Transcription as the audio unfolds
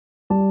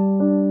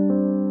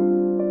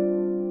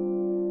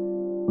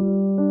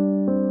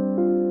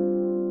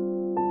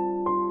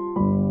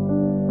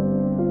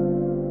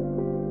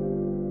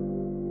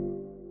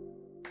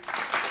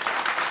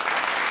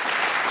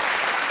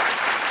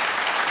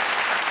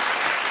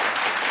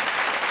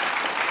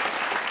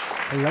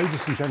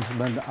Ladies and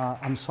gentlemen,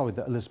 I'm sorry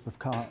that Elizabeth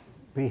can't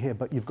be here,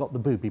 but you've got the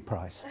booby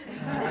prize.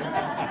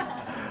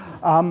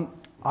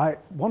 I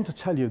want to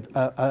tell you,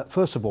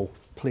 first of all,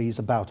 please,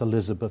 about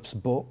Elizabeth's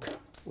book,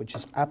 which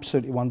is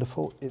absolutely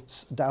wonderful.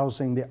 It's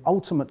Dowsing, the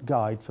Ultimate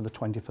Guide for the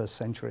 21st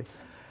Century.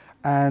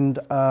 And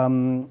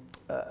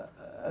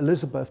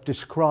Elizabeth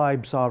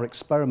describes our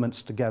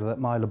experiments together at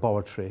my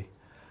laboratory,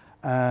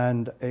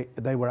 and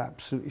they were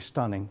absolutely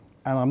stunning.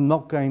 And I'm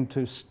not going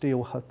to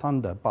steal her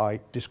thunder by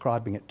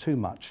describing it too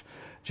much,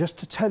 just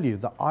to tell you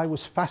that I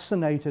was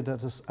fascinated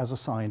as a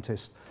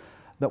scientist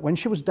that when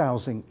she was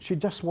dowsing, she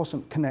just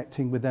wasn't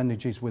connecting with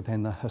energies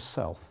within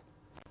herself.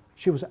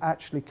 She was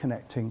actually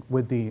connecting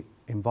with the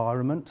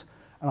environment,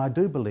 and I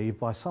do believe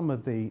by some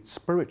of the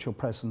spiritual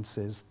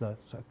presences that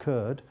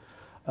occurred,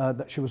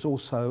 that she was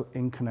also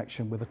in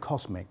connection with a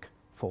cosmic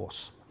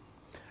force.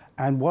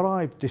 And what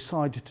I've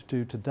decided to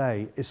do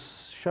today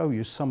is show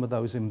you some of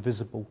those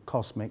invisible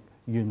cosmic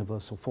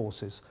universal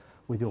forces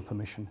with your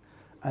permission.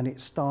 And it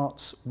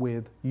starts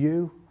with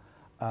you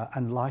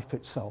and life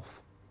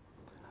itself.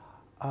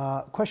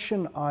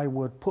 Question I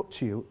would put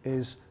to you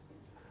is,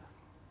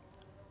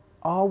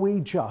 are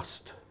we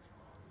just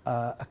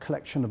a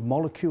collection of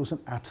molecules and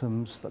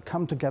atoms that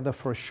come together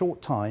for a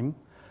short time?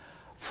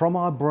 From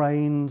our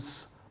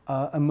brains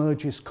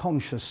emerges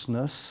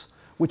consciousness,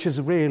 which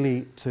is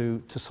really,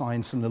 to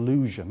science, an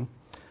illusion.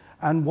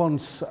 And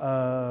once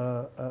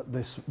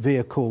this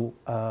vehicle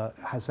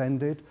has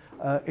ended,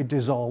 it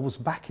dissolves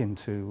back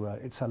into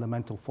its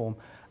elemental form,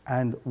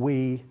 and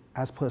we,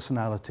 as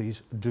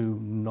personalities, do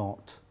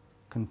not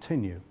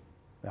continue.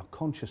 Our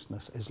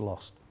consciousness is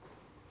lost.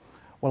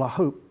 Well, I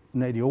hope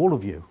nearly all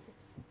of you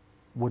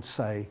would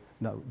say,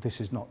 no, this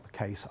is not the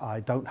case. I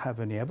don't have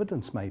any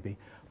evidence, maybe,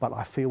 but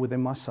I feel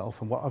within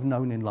myself and what I've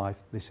known in life,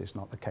 this is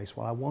not the case.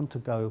 Well, I want to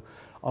go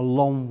a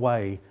long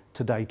way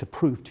today to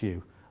prove to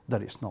you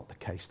that it's not the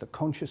case, that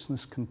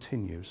consciousness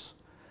continues.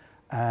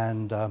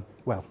 And,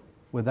 well,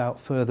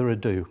 without further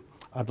ado,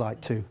 I'd like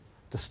to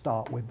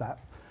start with that.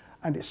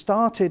 And it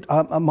started,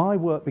 my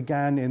work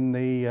began in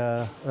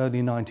the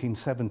early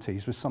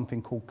 1970s with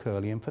something called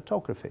Kirlian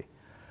Photography.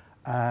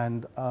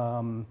 And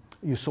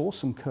you saw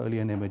some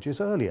Kirlian images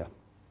earlier,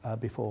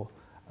 before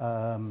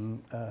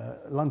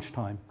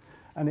lunchtime.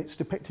 And it's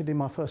depicted in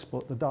my first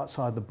book, The Dark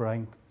Side of the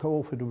Brain,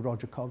 co-authored with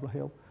Roger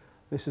Coghill.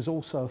 This is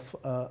also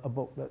a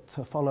book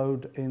that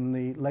followed in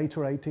the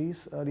later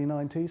 80s, early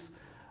 90s,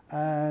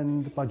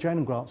 and by Jane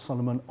and Grant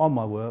Solomon on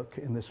my work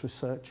in this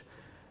research.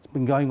 It's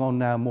been going on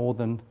now more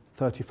than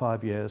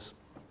 35 years.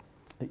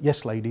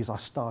 Yes, ladies, I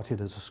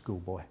started as a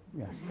schoolboy.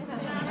 Yeah.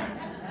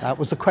 That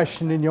was the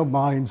question in your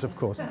minds, of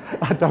course.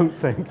 I don't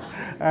think.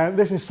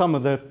 This is some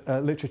of the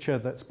literature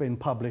that's been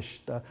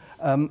published.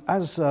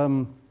 As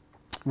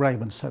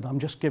Raymond said, I'm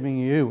just giving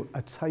you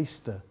a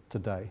taster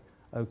today.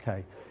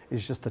 Okay,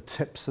 it's just the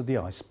tips of the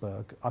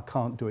iceberg. I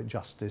can't do it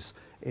justice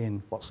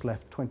in what's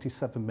left,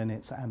 27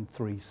 minutes and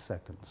 3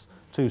 seconds.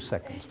 2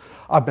 seconds.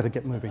 I better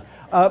get moving.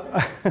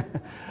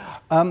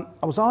 I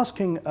was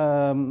asking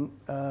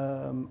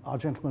our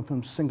gentleman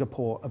from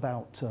Singapore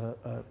about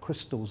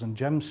crystals and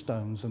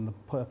gemstones and the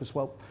purpose.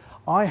 Well,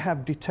 I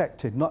have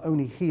detected not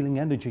only healing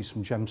energies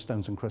from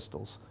gemstones and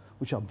crystals,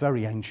 which are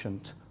very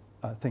ancient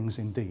things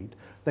indeed.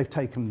 They've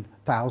taken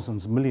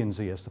thousands, millions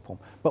of years to form,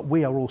 but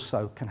we are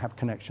also can have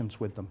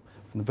connections with them,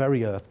 from the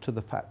very earth to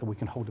the fact that we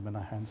can hold them in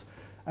our hands.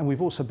 And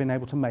we've also been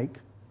able to make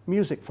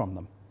music from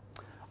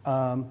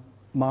them.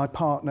 My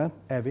partner,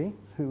 Evie,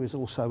 who is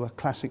also a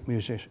classic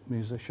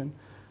musician,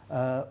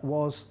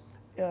 was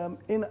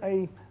in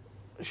a,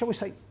 shall we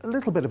say, a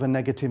little bit of a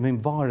negative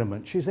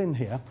environment. She's in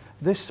here.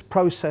 This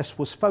process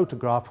was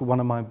photographed with one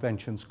of my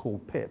inventions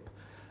called PIP,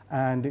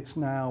 and it's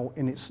now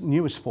in its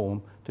newest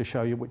form to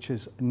show you, which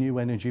is New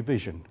Energy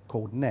Vision,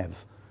 called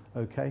NEV,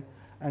 okay?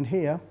 And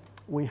here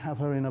we have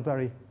her in a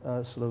very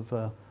sort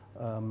of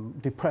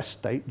depressed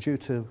state due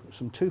to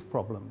some tooth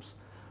problems.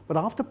 But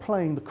after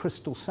playing the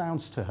crystal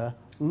sounds to her,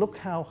 look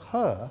how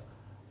her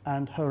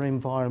and her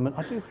environment,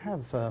 I do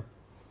have a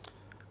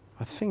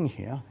thing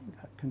here, I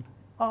think that can,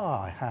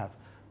 I have.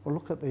 Well,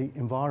 look at the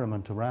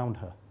environment around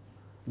her.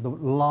 The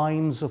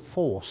lines of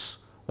force,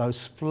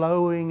 those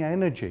flowing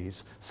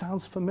energies.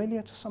 Sounds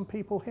familiar to some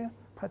people here?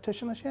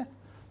 Practitioners, yeah?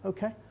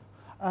 Okay.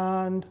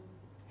 And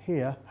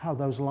here, how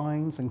those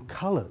lines and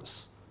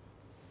colours,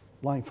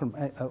 like from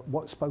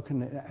what's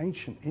spoken in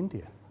ancient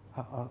India,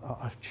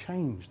 have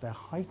changed, they're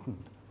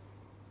heightened.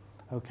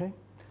 Okay?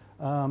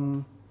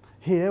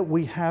 Here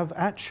we have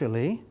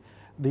actually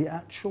the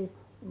actual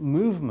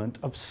movement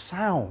of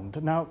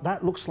sound. Now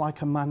that looks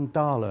like a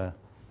mandala,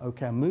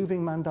 okay, a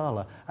moving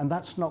mandala, and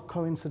that's not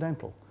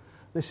coincidental.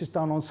 This is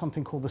done on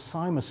something called the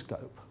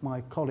cymoscope.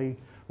 My colleague,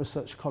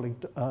 research colleague,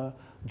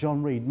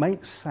 John Reed,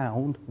 makes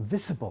sound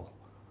visible.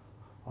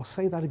 I'll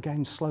say that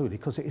again slowly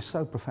because it is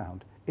so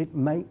profound. It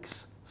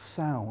makes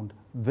sound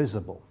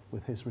visible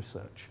with his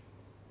research.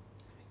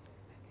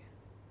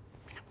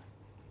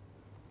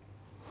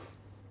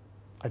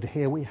 And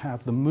here we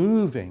have the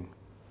moving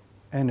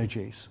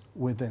energies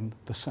within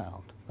the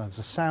sound. There's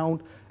a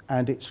sound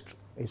and its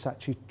It's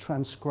actually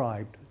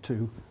transcribed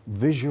to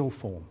visual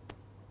form.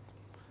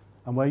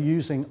 And we're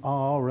using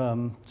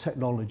our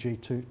technology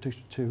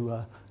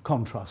to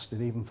contrast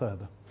it even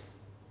further.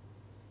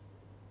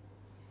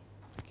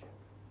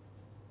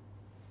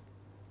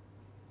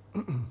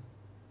 Thank you.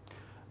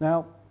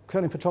 Now,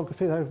 Kirlian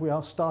Photography, there we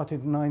are,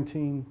 started in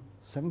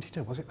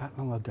 1972. Was it that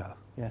long ago?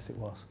 Yes, it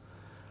was.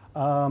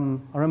 I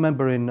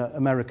remember in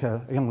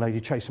America, a young lady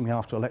chasing me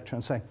after a lecture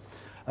and saying,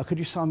 could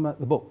you sign the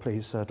book,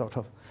 please, Dr.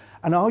 Oldfield?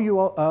 And are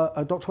you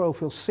Dr.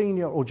 Oldfield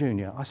senior or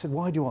junior? I said,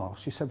 why do you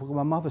ask? She said, well,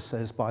 my mother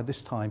says by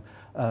this time,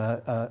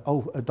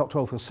 Dr.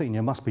 Oldfield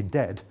senior must be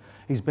dead.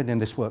 He's been in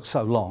this work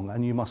so long,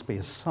 and you must be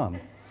his son.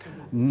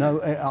 No,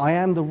 I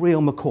am the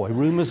real McCoy.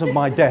 Rumours of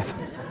my death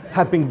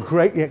have been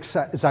greatly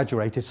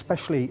exaggerated,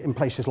 especially in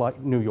places like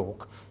New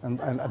York and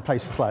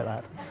places like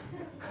that.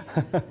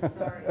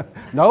 Sorry.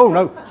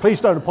 No, please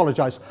don't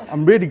apologise.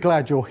 I'm really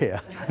glad you're here.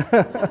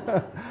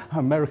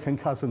 American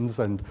cousins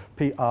and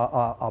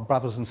our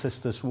brothers and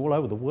sisters from all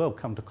over the world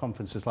come to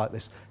conferences like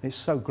this. And it's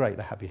so great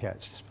to have you here.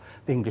 It's just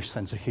the English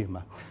sense of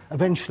humour.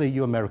 Eventually,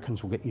 you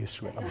Americans will get used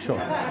to it, I'm sure.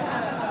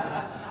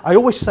 I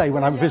always say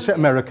when I visit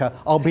America,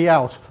 I'll be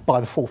out by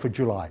the 4th of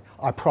July.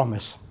 I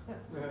promise.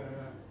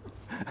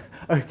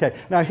 Okay,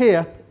 now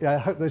here, I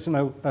hope there's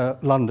no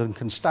London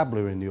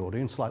constabulary in the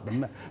audience, like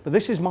but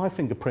this is my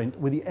fingerprint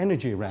with the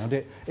energy around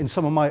it in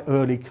some of my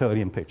early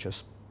Kirlian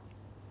pictures.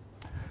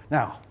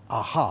 Now,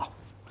 aha.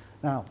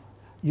 Now,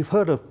 you've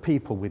heard of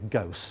people with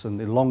ghosts and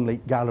the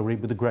Longleat Gallery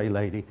with the grey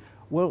lady.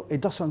 Well, it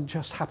doesn't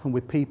just happen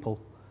with people,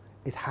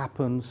 it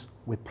happens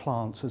with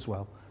plants as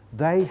well.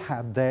 They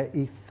have their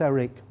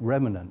etheric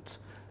remnant,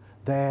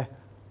 their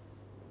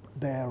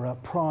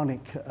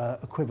pranic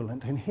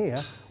equivalent. And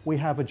here we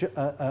have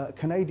a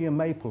Canadian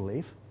maple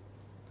leaf,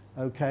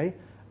 okay?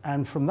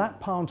 And from that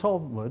part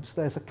onwards,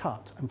 there's a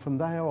cut. And from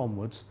there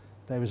onwards,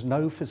 there is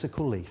no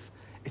physical leaf.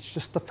 It's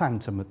just the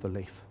phantom of the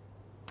leaf.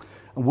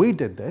 And we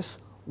did this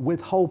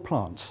with whole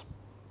plants.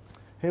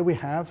 Here we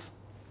have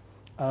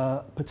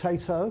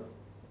potato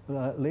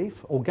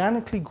leaf,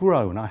 organically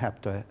grown, I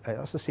have to,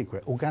 that's the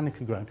secret,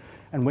 organically grown.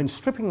 And when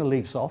stripping the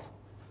leaves off,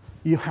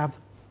 you have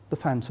the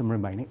phantom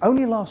remaining.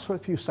 Only lasts for a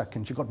few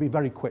seconds. You've got to be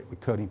very quick with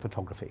Kirlian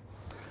photography.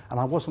 And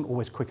I wasn't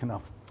always quick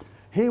enough.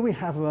 Here we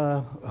have,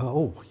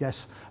 oh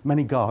yes,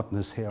 many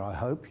gardeners here, I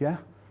hope, yeah?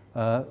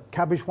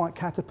 Cabbage white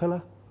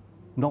caterpillar,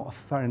 not a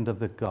friend of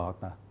the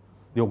gardener,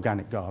 the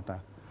organic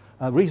gardener.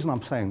 The reason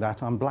I'm saying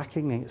that, I'm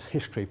blacking its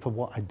history for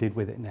what I did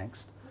with it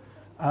next.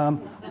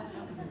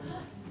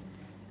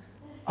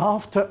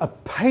 After a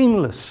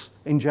painless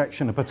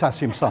injection of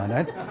potassium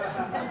cyanide,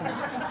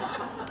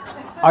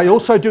 I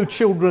also do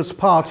children's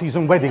parties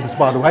and weddings,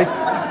 by the way.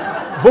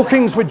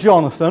 Bookings with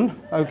Jonathan,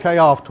 okay,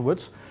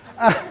 afterwards.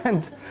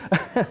 And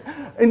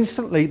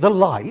instantly, the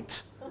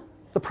light,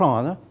 the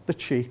prana, the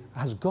chi,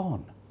 has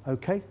gone,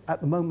 okay,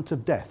 at the moment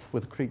of death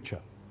with the creature.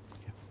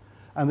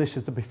 And this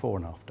is the before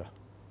and after.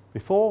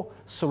 Before,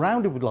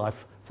 surrounded with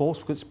life force,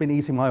 because it's been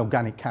eating my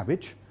organic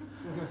cabbage.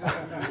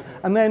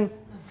 And then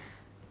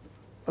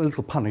a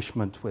little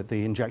punishment with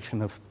the injection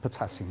of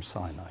potassium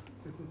cyanide.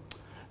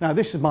 Now,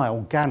 this is my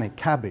organic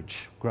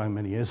cabbage grown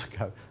many years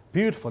ago.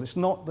 Beautiful. It's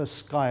not the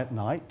Sky at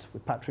Night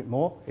with Patrick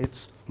Moore.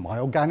 It's my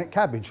organic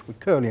cabbage with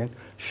Kirlian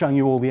showing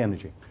you all the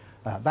energy.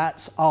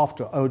 That's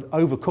after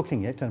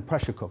overcooking it in a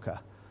pressure cooker,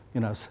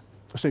 you know,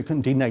 so you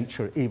can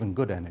denature even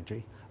good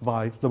energy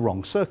by the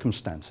wrong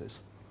circumstances.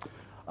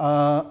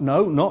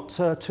 No, not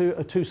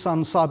two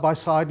suns side by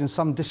side in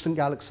some distant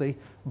galaxy,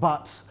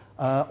 but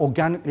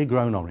organically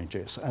grown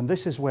oranges. And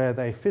this is where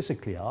they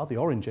physically are, the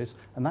oranges,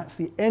 and that's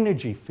the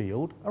energy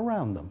field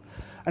around them.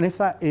 And if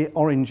that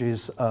orange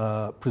is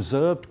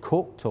preserved,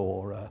 cooked,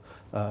 or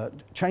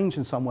changed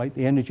in some way,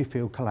 the energy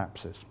field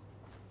collapses.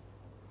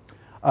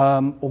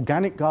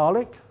 Organic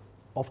garlic,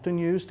 often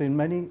used in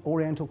many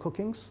Oriental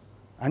cookings,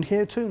 and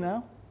here too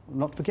now,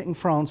 not forgetting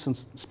France and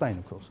Spain,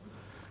 of course.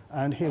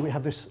 And here we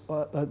have this,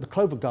 the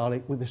clover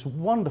garlic with this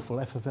wonderful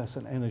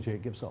effervescent energy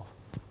it gives off.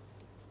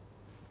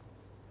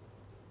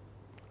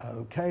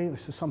 Okay,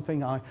 this is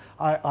something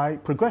I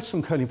progressed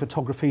from Kirlian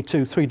photography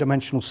to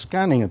three-dimensional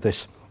scanning of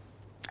this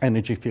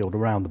energy field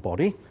around the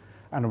body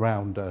and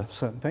around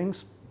certain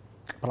things.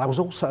 But I was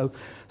also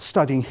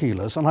studying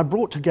healers, and I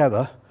brought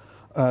together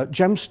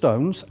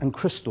gemstones and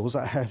crystals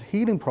that had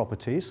healing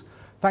properties,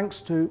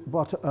 thanks to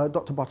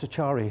Dr.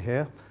 Bhattacharya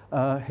here,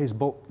 his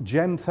book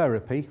Gem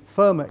Therapy,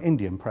 Firma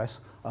Indian Press,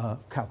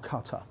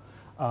 Calcutta,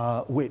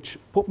 which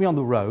put me on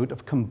the road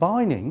of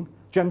combining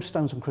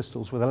gemstones and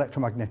crystals with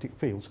electromagnetic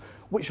fields,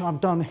 which I've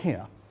done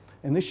here.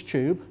 In this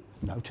tube,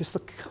 notice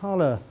the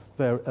colour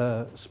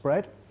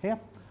spread here,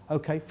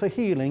 okay, for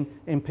healing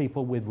in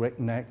people with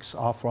necks,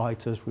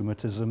 arthritis,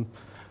 rheumatism,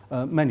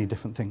 many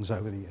different things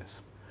over the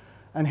years.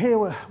 And here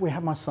we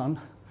have my son,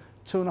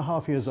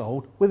 2.5 years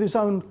old, with his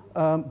own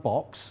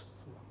box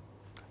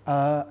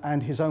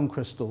and his own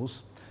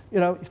crystals. You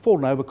know, he's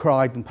fallen over,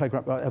 cried, and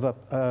playground,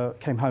 whatever,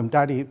 came home,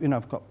 Daddy, you know,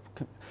 I've got,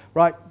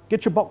 right,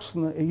 get your box.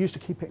 He used to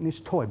keep it in his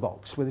toy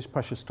box with his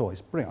precious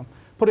toys. Bring it on.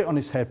 Put it on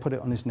his head, put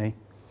it on his knee.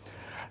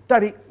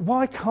 Daddy,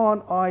 why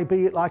can't I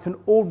be like an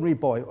ordinary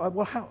boy?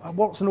 Well,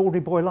 what's an ordinary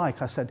boy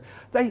like? I said,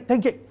 they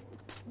get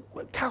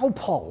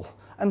Calpol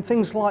and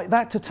things like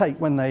that to take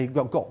when they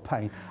got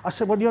pain. I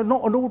said, well, you're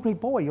not an ordinary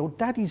boy, you're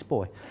Daddy's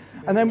boy.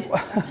 And then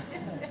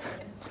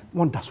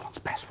one does what's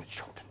best with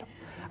children.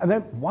 And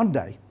then one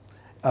day,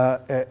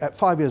 at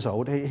 5 years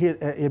old, he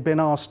had been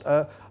asked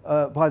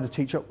by the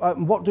teacher,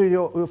 what do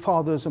your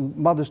fathers and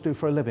mothers do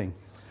for a living?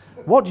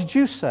 What did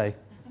you say?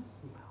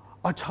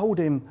 I told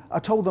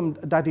them,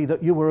 Daddy,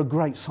 that you were a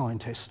great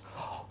scientist.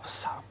 Oh, I was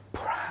so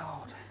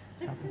proud.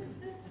 You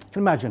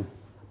can imagine.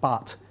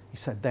 But, he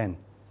said then,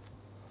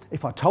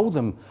 if I told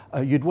them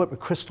you'd work with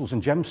crystals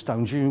and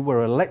gemstones, you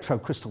were an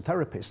electrocrystal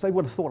therapist, they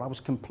would have thought I was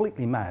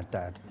completely mad,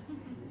 Dad.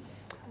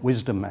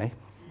 Wisdom, eh?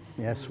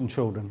 Yes, from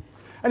children.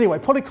 Anyway,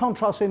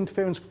 polycontrast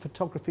interference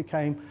photography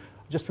came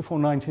just before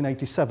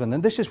 1987,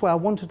 and this is where I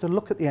wanted to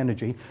look at the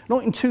energy,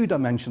 not in 2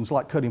 dimensions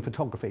like Kirlian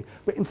photography,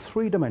 but in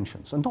 3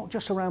 dimensions, and not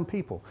just around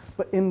people,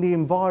 but in the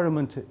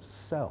environment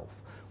itself.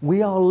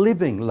 We are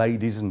living,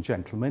 ladies and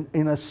gentlemen,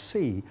 in a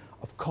sea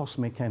of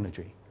cosmic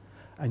energy.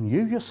 And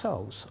you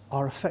yourselves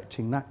are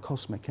affecting that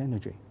cosmic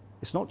energy.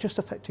 It's not just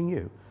affecting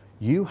you.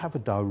 You have a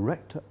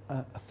direct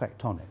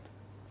effect on it.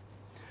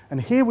 And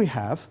here we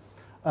have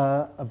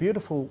a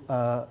beautiful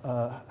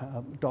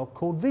dog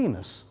called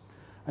Venus.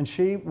 And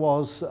she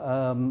was,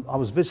 I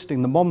was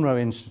visiting the Monroe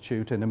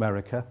Institute in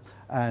America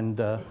and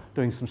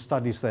doing some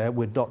studies there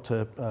with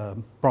Dr.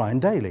 Brian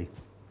Daly.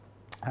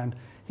 And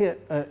here,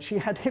 she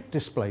had hip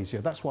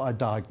dysplasia. That's what I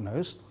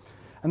diagnosed.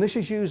 And this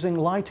is using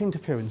light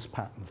interference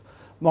pattern.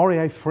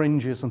 Morier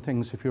fringes and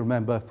things, if you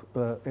remember,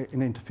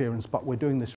 in interference, but we're doing this